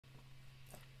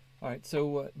All right,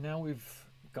 so now we've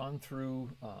gone through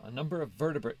a number of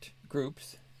vertebrate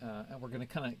groups, and we're going to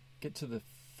kind of get to the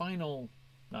final,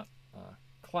 not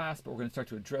class, but we're going to start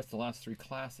to address the last three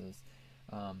classes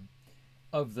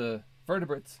of the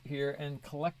vertebrates here, and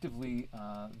collectively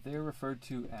they're referred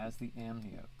to as the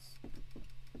amniotes.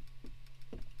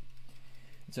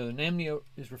 So an amniote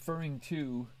is referring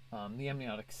to the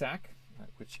amniotic sac,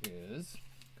 which is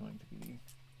going to be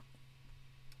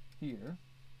here.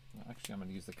 Well, actually, I'm going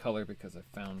to use the color because I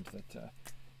found that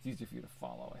it's easier for you to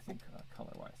follow, I think,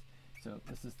 color-wise. So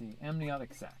this is the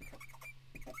amniotic sac.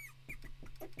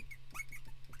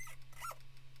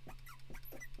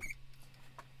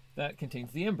 That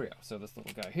contains the embryo. So this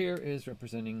little guy here is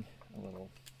representing a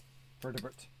little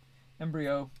vertebrate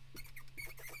embryo.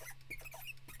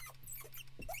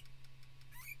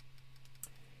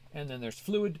 And then there's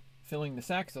fluid filling the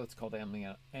sac, so it's called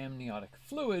amniotic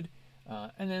fluid.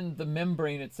 And then the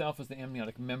membrane itself is the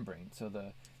amniotic membrane. So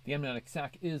the amniotic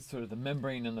sac is sort of the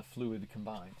membrane and the fluid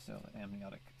combined. So the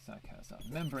amniotic sac has a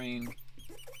membrane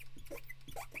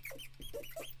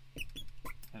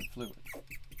and fluid.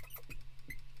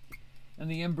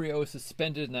 And the embryo is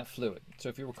suspended in that fluid. So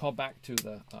if you recall back to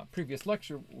the previous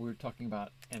lecture, we were talking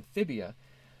about amphibia,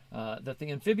 that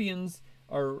the amphibians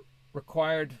are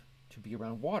required to be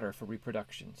around water for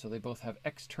reproduction. So they both have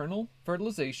external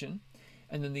fertilization,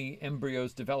 and then the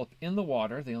embryos develop in the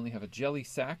water. They only have a jelly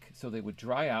sac, so they would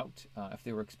dry out if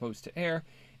they were exposed to air.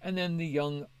 And then the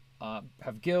young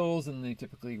have gills, and they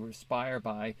typically respire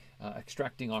by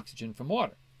extracting oxygen from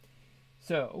water.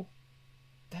 So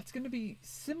that's going to be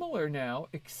similar now,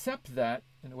 except that,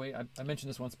 in a way, I mentioned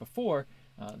this once before,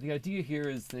 the idea here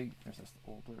is there's this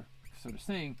older sort of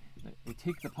saying, that they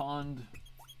take the pond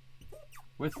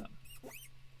with them.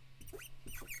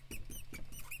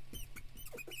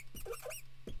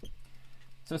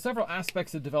 So several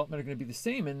aspects of development are going to be the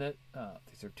same in that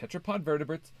these are tetrapod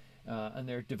vertebrates, and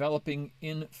they're developing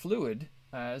in fluid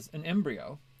as an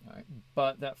embryo, right?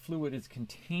 But that fluid is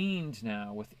contained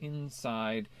now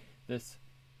inside this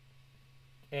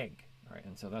egg, right?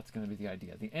 And so that's going to be the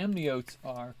idea. The amniotes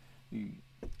are the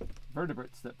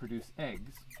vertebrates that produce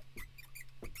eggs,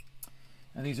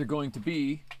 and these are going to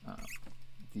be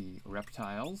the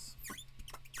reptiles,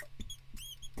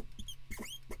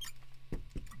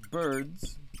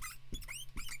 birds,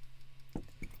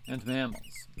 and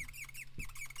mammals.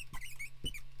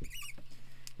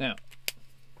 Now,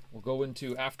 we'll go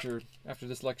into, after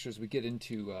this lecture, as we get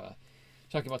into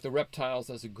talking about the reptiles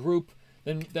as a group,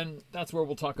 then that's where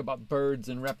we'll talk about birds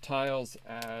and reptiles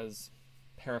as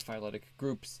paraphyletic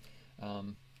groups.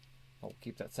 We'll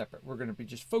keep that separate. We're going to be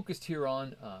just focused here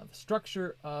on the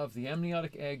structure of the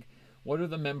amniotic egg. What are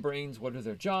the membranes? What are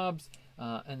their jobs?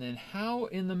 And then how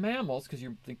in the mammals, because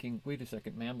you're thinking, wait a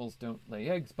second, mammals don't lay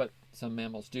eggs, but some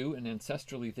mammals do, and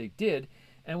ancestrally they did.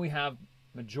 And we have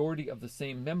majority of the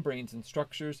same membranes and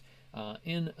structures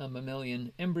in a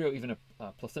mammalian embryo, even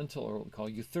a placental, or what we call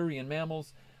eutherian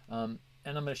mammals. And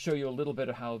I'm going to show you a little bit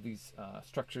of how these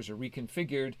structures are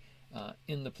reconfigured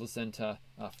in the placenta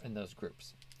in those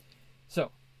groups.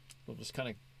 So we'll just kind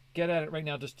of get at it right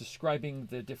now, just describing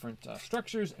the different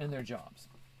structures and their jobs.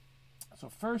 So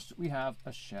first we have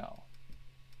a shell.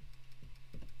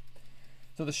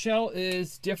 So the shell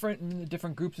is different in the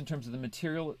different groups in terms of the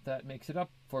material that makes it up.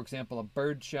 For example, a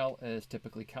bird shell is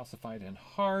typically calcified and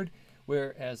hard,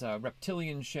 whereas a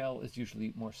reptilian shell is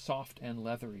usually more soft and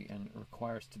leathery and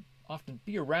requires to often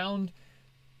be around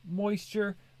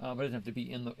moisture, but it doesn't have to be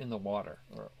in the water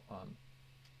or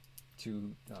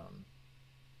to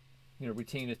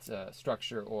retain its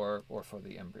structure or for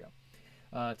the embryo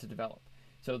to develop.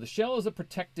 So the shell is a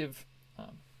protective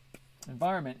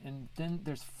environment, and then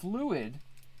there's fluid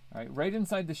right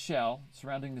inside the shell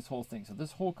surrounding this whole thing. So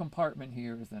this whole compartment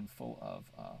here is then full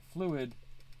of fluid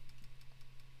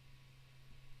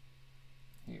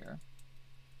here.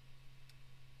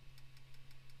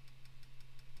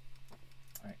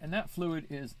 All right, and that fluid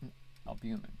is an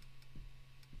albumin,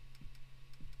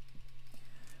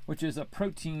 which is a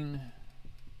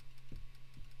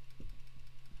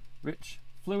protein-rich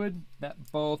fluid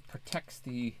that both protects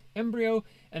the embryo,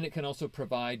 and it can also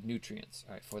provide nutrients,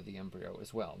 all right, for the embryo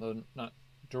as well. Though not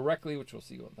directly, which we'll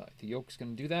see what the yolk's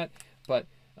going to do that, but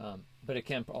it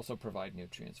can also provide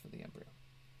nutrients for the embryo.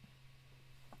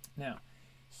 Now,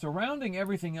 surrounding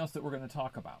everything else that we're going to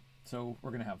talk about, so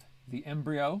we're going to have the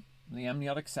embryo, the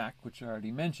amniotic sac, which I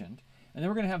already mentioned, and then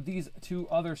we're going to have these two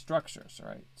other structures, all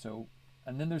right? So,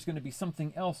 and then there's going to be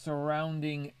something else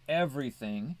surrounding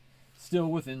everything, still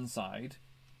within inside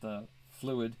the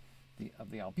fluid of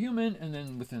the albumin, and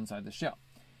then within inside the shell.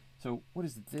 So what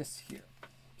is this here?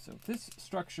 So this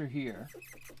structure here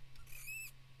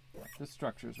this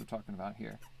structure as we're talking about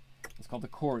here, is called the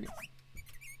chorion.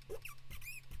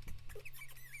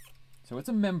 So it's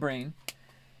a membrane,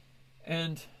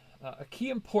 and a key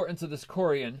importance of this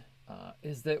chorion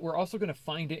is that we're also going to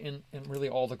find it in really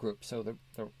all the groups. So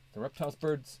the reptiles,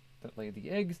 birds that lay the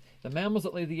eggs, the mammals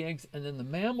that lay the eggs, and then the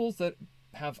mammals that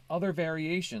have other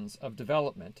variations of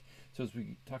development. So as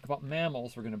we talk about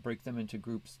mammals, we're going to break them into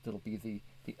groups that'll be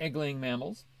the egg-laying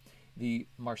mammals, the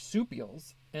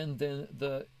marsupials, and then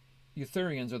the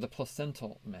eutherians, or the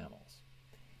placental mammals.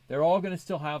 They're all going to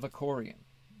still have a chorion.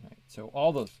 Right. So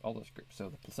all those groups. So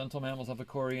the placental mammals have a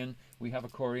chorion. We have a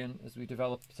chorion as we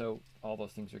develop. So all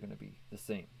those things are going to be the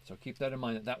same. So keep that in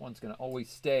mind, that one's going to always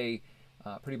stay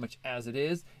pretty much as it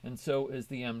is. And so is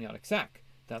the amniotic sac.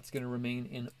 That's going to remain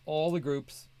in all the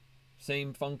groups.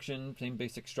 Same function, same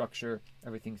basic structure.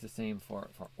 Everything's the same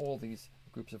for all these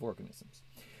groups of organisms.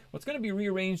 What's going to be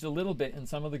rearranged a little bit in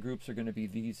some of the groups are going to be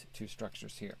these two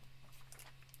structures here.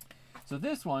 So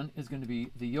this one is going to be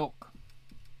the yolk.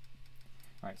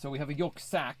 All right, so we have a yolk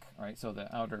sac. All right, so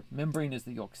the outer membrane is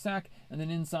the yolk sac, and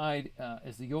then inside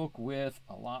is the yolk with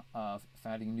a lot of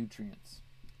fatty nutrients.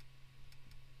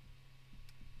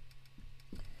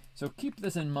 So keep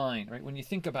this in mind, right? When you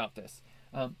think about this,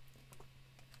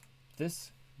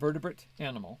 this vertebrate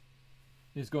animal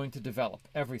is going to develop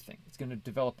everything. It's going to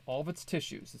develop all of its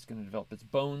tissues. It's going to develop its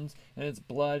bones and its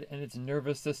blood and its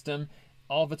nervous system,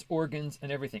 all of its organs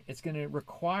and everything. It's going to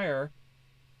require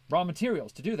raw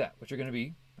materials to do that, which are going to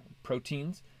be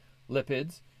proteins,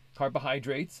 lipids,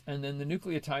 carbohydrates, and then the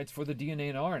nucleotides for the DNA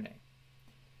and RNA.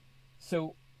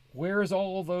 So where are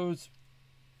all those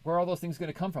things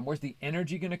going to come from? Where's the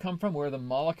energy going to come from? Where are the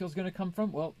molecules going to come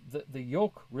from? Well, the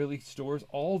yolk really stores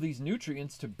all these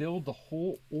nutrients to build the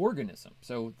whole organism.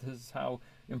 So this is how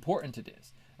important it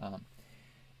is.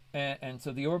 And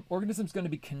so the organism is going to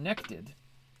be connected.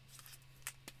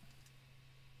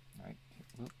 All right.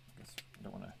 I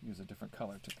don't want to use a different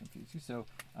color to confuse you. So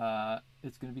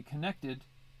it's going to be connected,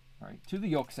 all right, to the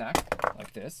yolk sac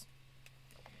like this.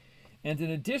 And in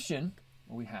addition,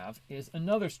 what we have is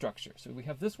another structure. So we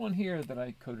have this one here that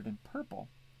I coded in purple.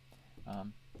 All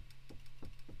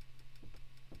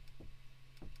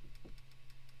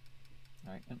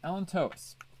right, an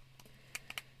allantois.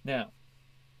 Now,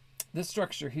 this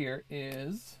structure here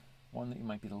is one that you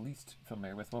might be the least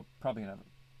familiar with. Well, probably haven't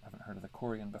heard of the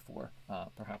chorion before,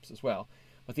 perhaps as well.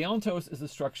 But the allantois is the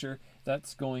structure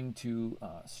that's going to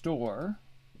store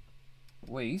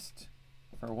waste,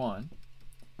 for one,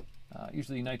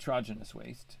 usually nitrogenous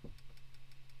waste.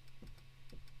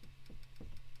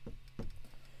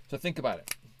 So think about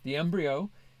it. The embryo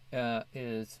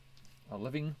is a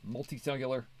living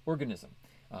multicellular organism.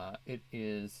 It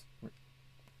is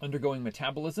undergoing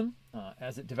metabolism.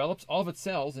 As it develops, all of its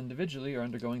cells individually are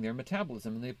undergoing their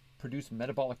metabolism, and they produce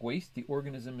metabolic waste. The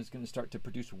organism is going to start to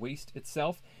produce waste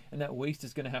itself, and that waste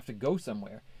is going to have to go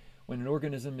somewhere. When an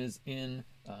organism is in,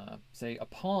 say, a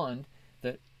pond,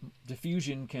 that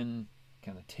diffusion can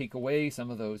kind of take away some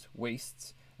of those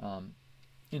wastes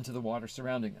into the water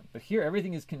surrounding them. But here,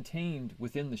 everything is contained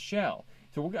within the shell.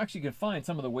 So we're actually going to find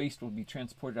some of the waste will be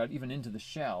transported out even into the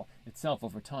shell itself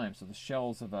over time. So the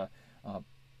shells of an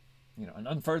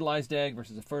unfertilized egg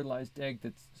versus a fertilized egg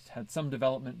that's had some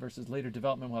development versus later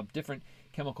development will have different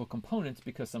chemical components,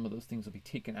 because some of those things will be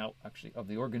taken out actually of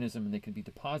the organism and they can be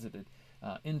deposited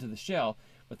into the shell.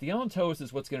 But the allantois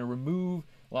is what's going to remove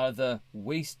a lot of the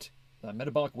waste,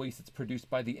 metabolic waste that's produced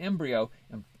by the embryo,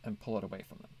 and pull it away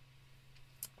from them.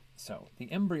 So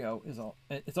the embryo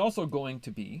it's also going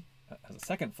to be, as a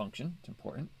second function, it's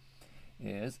important,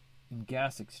 is in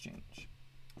gas exchange.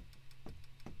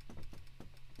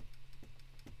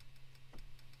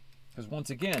 Because once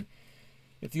again,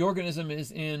 if the organism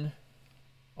is in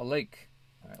a lake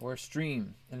or a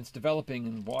stream and it's developing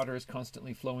and water is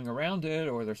constantly flowing around it,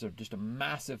 or there's just a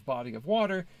massive body of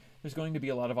water, there's going to be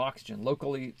a lot of oxygen.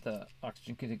 Locally, the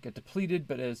oxygen can get depleted,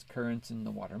 but as currents in the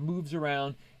water moves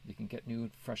around, you can get new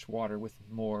fresh water with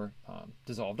more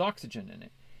dissolved oxygen in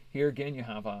it. Here again, you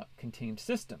have a contained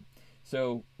system.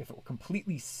 So if it were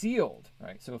completely sealed,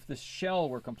 right? So if this shell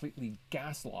were completely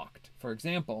gas locked, for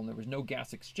example, and there was no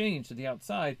gas exchange to the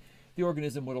outside, the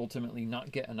organism would ultimately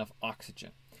not get enough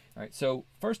oxygen. All right. So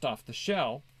first off, the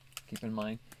shell, keep in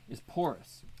mind, is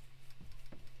porous.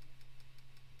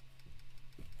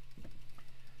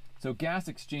 So gas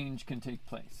exchange can take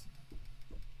place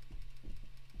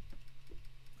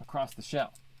across the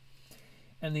shell.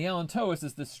 And the allantois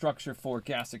is the structure for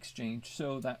gas exchange.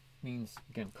 So that means,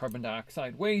 again, carbon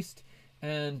dioxide waste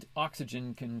and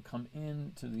oxygen can come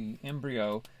into the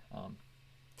embryo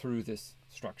through this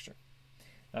structure.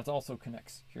 That also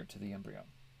connects here to the embryo.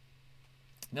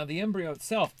 Now the embryo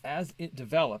itself, as it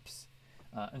develops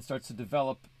and starts to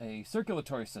develop a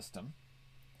circulatory system,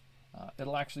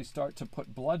 it'll actually start to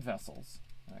put blood vessels,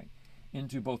 right,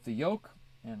 into both the yolk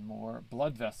and more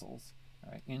blood vessels,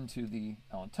 right, into the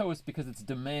allantois, because its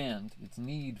demand, its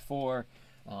need for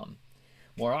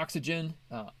more oxygen,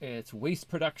 its waste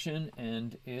production,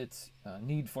 and its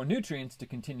need for nutrients to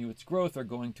continue its growth are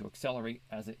going to accelerate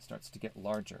as it starts to get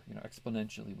larger,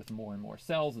 exponentially. With more and more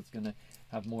cells, it's going to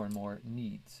have more and more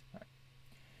needs. Right?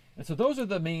 And so those are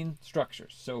the main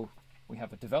structures. So we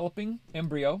have a developing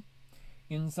embryo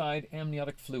inside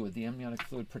amniotic fluid. The amniotic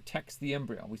fluid protects the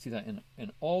embryo. We see that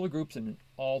in all the groups and in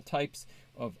all types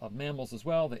of mammals as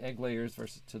well, the egg layers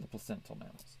versus to the placental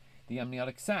mammals. The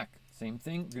amniotic sac, same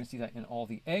thing. We're going to see that in all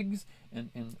the eggs and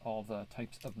in all the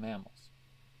types of mammals.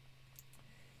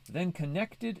 Then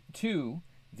connected to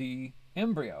the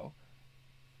embryo,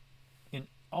 in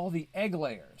all the egg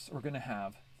layers, we're going to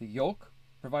have the yolk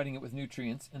providing it with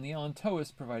nutrients and the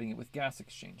allantois providing it with gas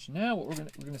exchange. Now what we're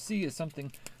going to see is something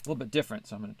a little bit different.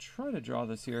 So I'm going to try to draw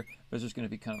this here, but it's just going to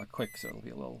be kind of a quick, so it'll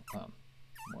be a little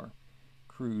more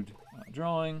crude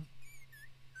drawing.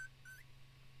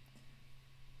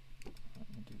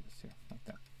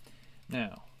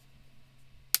 Now,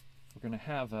 we're going to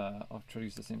have, I'll try to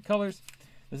use the same colors.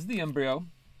 This is the embryo.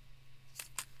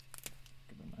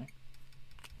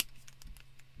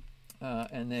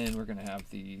 And then we're going to have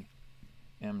the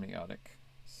amniotic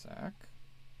sac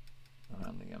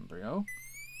around the embryo,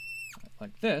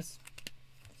 like this.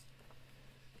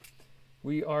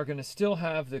 We are going to still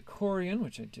have the chorion,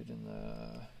 which I did in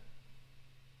the,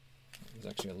 it was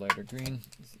actually a lighter green.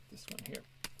 This one here.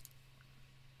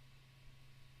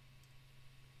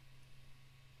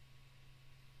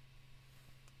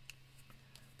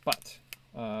 But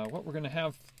what we're going to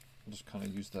have, I'll just kind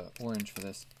of use the orange for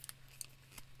this.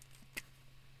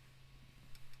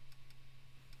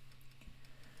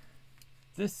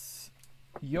 This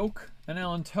yolk and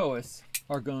allantois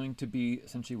are going to be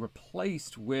essentially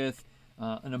replaced with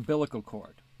an umbilical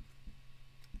cord.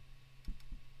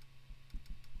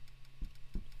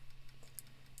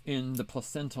 In the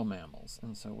placental mammals.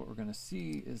 And so what we're going to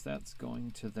see is that's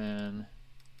going to then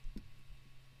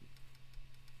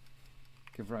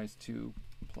give rise to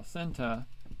placenta,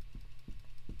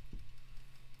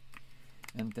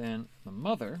 and then the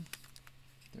mother,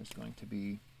 there's going to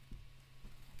be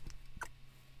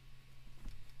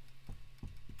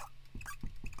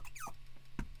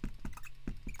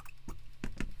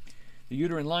the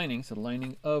uterine lining, so the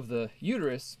lining of the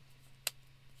uterus,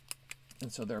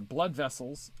 and so there are blood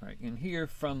vessels right in here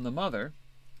from the mother,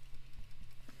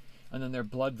 and then there are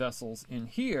blood vessels in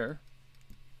here,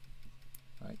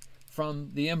 right, from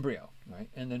the embryo, right?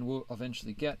 And then we'll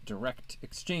eventually get direct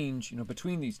exchange,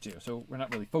 between these two. So we're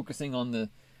not really focusing on the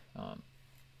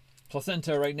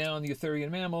placenta right now in the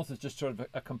Eutherian mammals. It's just sort of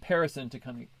a comparison to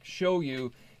kind of show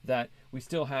you that we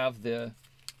still have the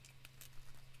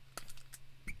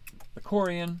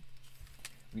chorion,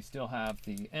 we still have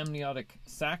the amniotic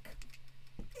sac,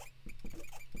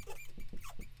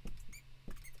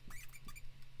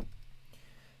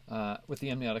 with the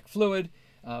amniotic fluid,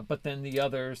 but then the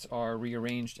others are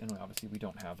rearranged, and obviously we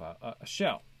don't have a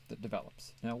shell that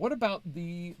develops. Now, what about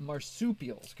the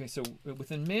marsupials? Okay, so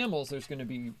within mammals, there's going to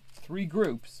be 3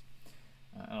 groups.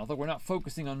 And although we're not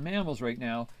focusing on mammals right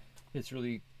now, it's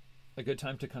really a good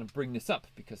time to kind of bring this up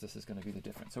because this is going to be the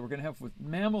difference. So we're going to have with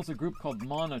mammals a group called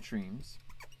monotremes.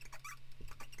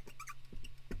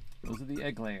 Those are the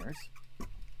egg layers.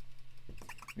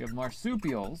 We have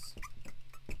marsupials,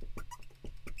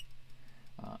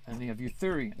 and we have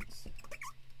eutherians.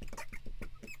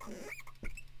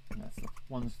 And that's the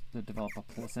ones that develop a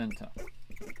placenta. All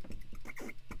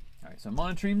right, so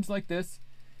monotremes like this,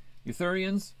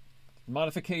 eutherians,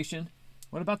 modification.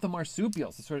 What about the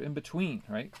marsupials? It's sort of in between,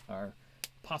 right? Our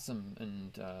possum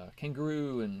and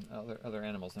kangaroo and other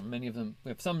animals. And many of them, we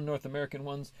have some North American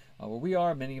ones where we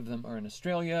are. Many of them are in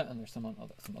Australia, and there's some on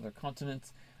some other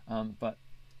continents, but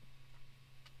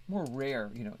more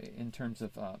rare, in terms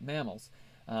of mammals.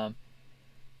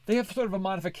 They have sort of a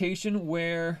modification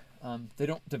where they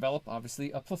don't develop,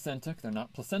 obviously, a placenta. They're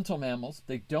not placental mammals.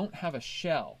 They don't have a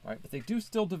shell, right? But they do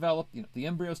still develop, the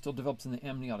embryo still develops in the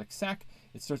amniotic sac.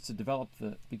 It starts to develop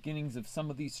the beginnings of some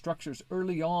of these structures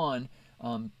early on,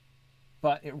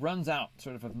 but it runs out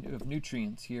sort of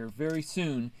nutrients here very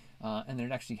soon, and then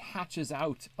it actually hatches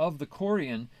out of the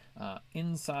chorion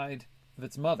inside of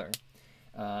its mother,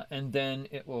 and then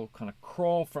it will kind of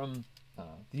crawl from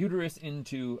the uterus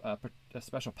into a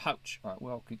special pouch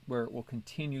where it will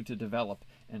continue to develop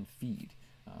and feed.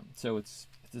 So it's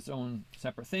its own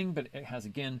separate thing, but it has,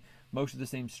 again, most of the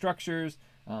same structures.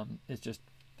 It's just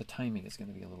the timing is going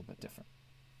to be a little bit different.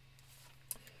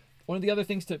 One of the other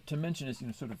things to mention is,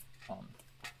 sort of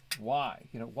why.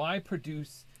 Why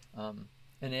produce an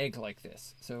egg like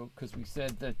this? So, because we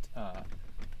said that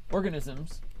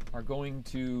organisms are going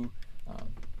to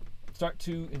start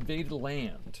to invade the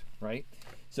land, right?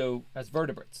 So, as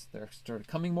vertebrates, they're sort of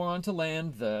coming more onto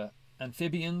land. The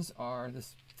amphibians are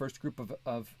this first group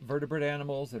of vertebrate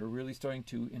animals that are really starting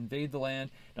to invade the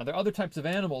land. Now, there are other types of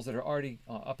animals that are already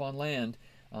up on land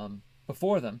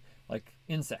before them, like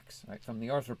insects, right, from the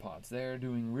arthropods. They're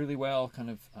doing really well kind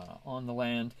of on the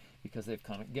land because they've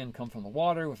kind of, again, come from the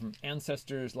water, from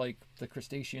ancestors like the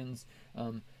crustaceans,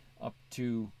 up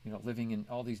to living in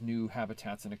all these new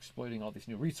habitats and exploiting all these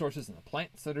new resources and the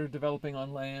plants that are developing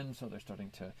on land. So they're starting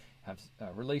to have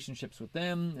relationships with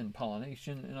them and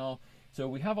pollination and all. So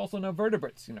we have also now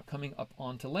vertebrates, coming up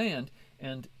onto land,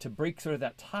 and to break sort of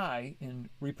that tie in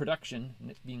reproduction,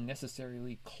 being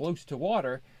necessarily close to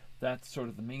water, that's sort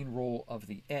of the main role of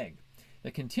the egg.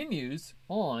 That continues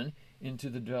on into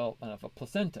the development of a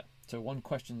placenta. So one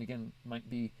question again might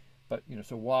be, but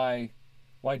so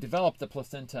why develop the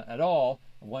placenta at all?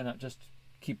 Why not just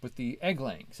keep with the egg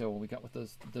laying? So we got with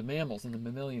the mammals and the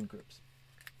mammalian groups.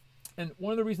 And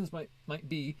one of the reasons might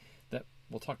be that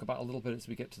we'll talk about a little bit as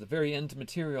we get to the very end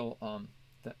material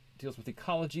that deals with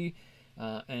ecology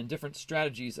and different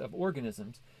strategies of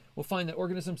organisms. We'll find that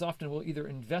organisms often will either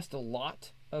invest a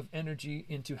lot of energy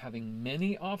into having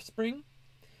many offspring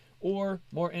or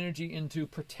more energy into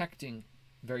protecting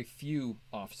very few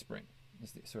offspring,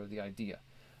 is sort of the idea.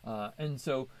 And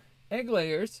so egg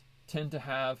layers tend to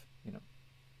have,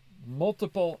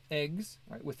 multiple eggs,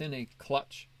 right, within a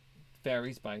clutch.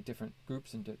 Varies by different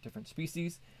groups and different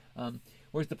species.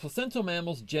 Whereas the placental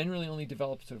mammals generally only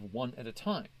develop sort of one at a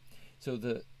time. So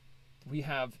we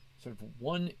have sort of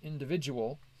one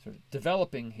individual sort of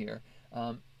developing here,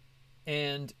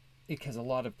 and it has a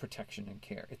lot of protection and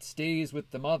care. It stays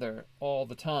with the mother all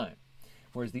the time.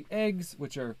 Whereas the eggs,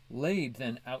 which are laid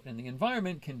then out in the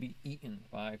environment, can be eaten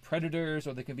by predators,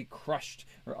 or they can be crushed,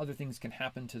 or other things can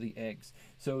happen to the eggs.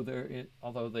 So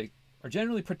although they are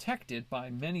generally protected by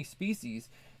many species,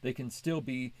 they can still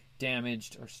be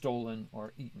damaged or stolen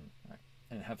or eaten, right,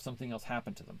 and have something else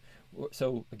happen to them.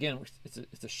 So again,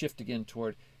 it's a shift again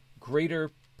toward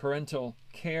greater parental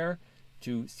care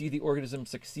to see the organism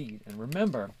succeed. And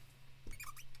remember,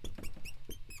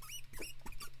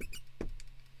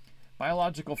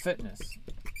 biological fitness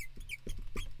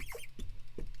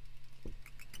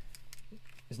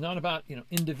is not about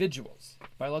individuals.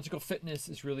 Biological fitness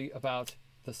is really about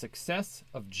the success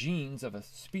of genes of a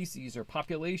species or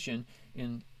population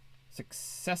in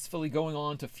successfully going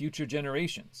on to future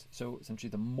generations. So essentially,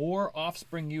 the more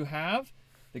offspring you have,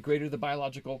 the greater the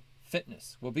biological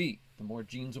fitness will be. The more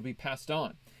genes will be passed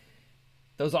on.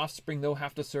 Those offspring, though,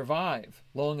 have to survive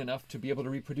long enough to be able to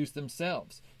reproduce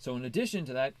themselves. So in addition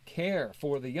to that, care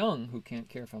for the young who can't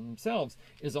care for themselves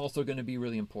is also going to be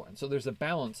really important. So there's a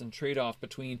balance and trade-off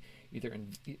between either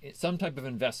some type of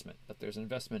investment, that there's an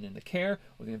investment in the care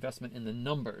or the investment in the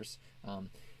numbers.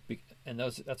 And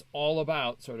that's all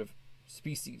about sort of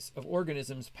species of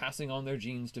organisms passing on their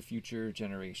genes to future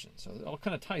generations. So it all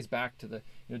kind of ties back to the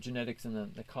genetics and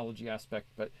the ecology aspect,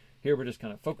 but here we're just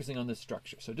kind of focusing on this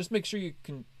structure. So just make sure you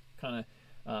can kind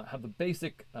of have the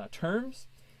basic terms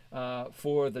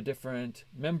for the different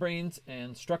membranes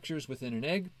and structures within an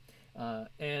egg,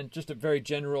 and just a very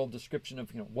general description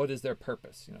of what is their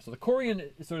purpose. So the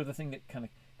chorion is sort of the thing that kind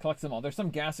of collects them all. There's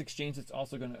some gas exchange that's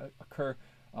also going to occur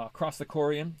across the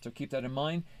chorion, so keep that in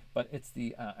mind. But it's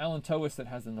the allantois that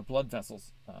has in the blood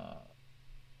vessels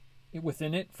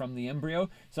within it from the embryo.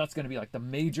 So that's going to be like the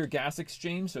major gas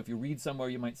exchange. So if you read somewhere,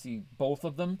 you might see both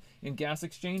of them in gas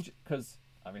exchange, because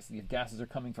obviously if gases are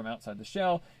coming from outside the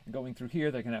shell and going through here,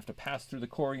 they're going to have to pass through the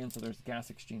chorion, so there's gas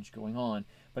exchange going on.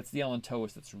 But it's the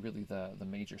allantois that's really the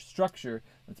major structure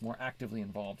that's more actively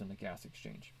involved in the gas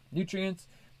exchange. Nutrients,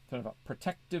 sort of a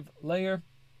protective layer.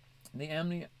 The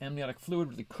amniotic fluid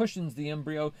really cushions the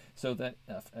embryo so that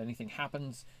if anything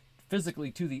happens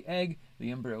physically to the egg,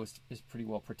 the embryo is pretty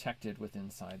well protected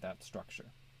inside that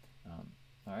structure.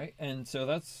 All right, and so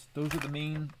those are the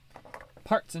main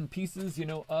parts and pieces,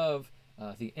 of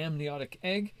the amniotic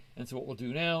egg. And so what we'll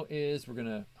do now is we're going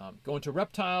to go into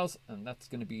reptiles, and that's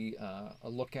going to be a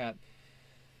look at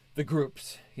the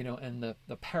groups, and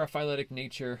the paraphyletic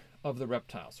nature of the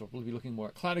reptiles. So we'll be looking more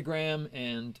at cladogram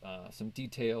and some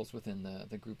details within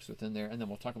the groups within there. And then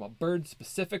we'll talk about birds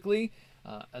specifically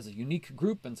as a unique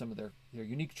group and some of their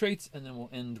unique traits. And then we'll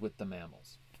end with the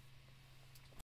mammals.